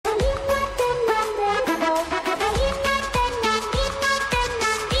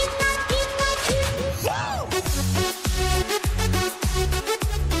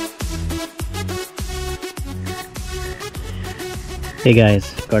Hey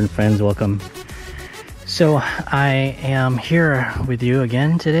guys, garden friends, welcome. So I am here with you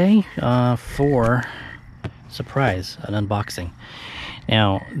again today for surprise, an unboxing.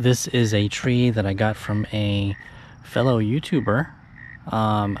 Now this is a tree that I got from a fellow YouTuber.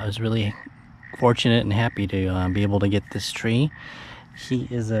 I was really fortunate and happy to be able to get this tree. He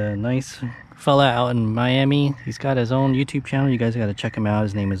is a nice fella out in Miami. He's got his own YouTube channel. You guys got to check him out.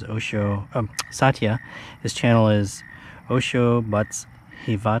 His name is Satya. His channel is Osho Butts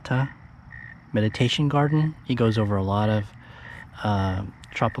Hivata Meditation Garden. He goes over a lot of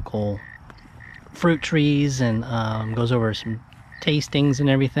tropical fruit trees and goes over some tastings and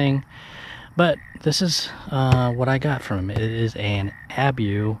everything. But this is what I got from him. It is an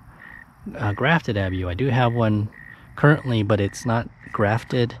Abiu, grafted Abiu. I do have one currently, but it's not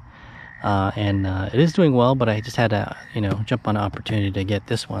grafted, and it is doing well, but I just had to jump on an opportunity to get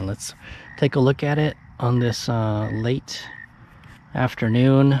this one. Let's take a look at it on this late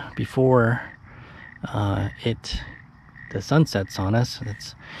afternoon before the sun sets on us.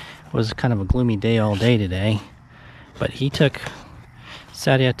 It was kind of a gloomy day all day today, but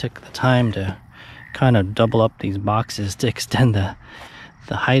Satya took the time to kind of double up these boxes to extend the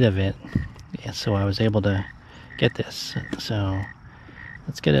height of it. Yeah, so I was able to get this. So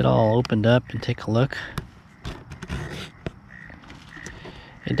let's get it all opened up and take a look.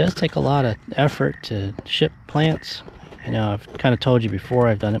 It does take a lot of effort to ship plants. I've kind of told you before,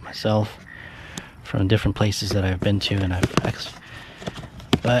 I've done it myself from different places that I've been to, and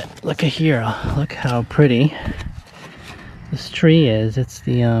but look at here, look how pretty this tree is. It's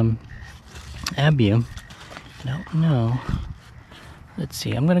the Abiu. No. Let's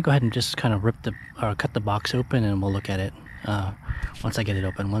see, I'm gonna go ahead and just kind of cut the box open, and we'll look at it once I get it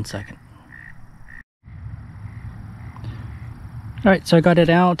open. 1 second. Alright, so I got it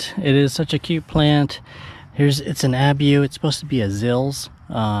out. It is such a cute plant. It's an Abiu. It's supposed to be a Zills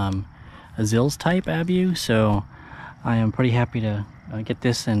type Abiu, so I am pretty happy to get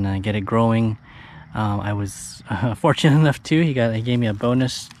this and get it growing. I was fortunate enough too. He gave me a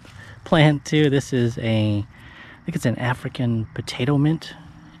bonus plant too. This is I think it's an African potato mint,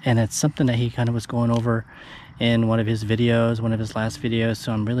 and it's something that he kind of was going over in one of his last videos.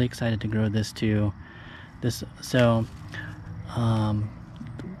 So I'm really excited to grow this too.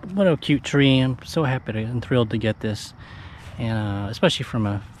 What a cute tree. I'm so happy and thrilled to get this, and especially from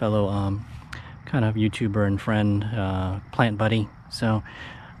a fellow kind of YouTuber and friend, plant buddy. So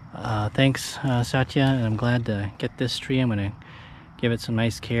thanks, Satya, and I'm glad to get this tree. I'm going to give it some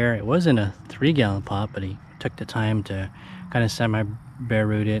nice care. It was in a 3-gallon pot, but he took the time to kind of semi-bare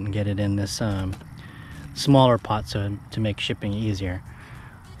root it and get it in this smaller pot to make shipping easier.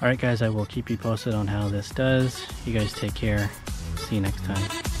 Alright guys, I will keep you posted on how this does. You guys take care. See you next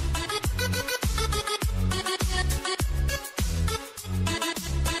time.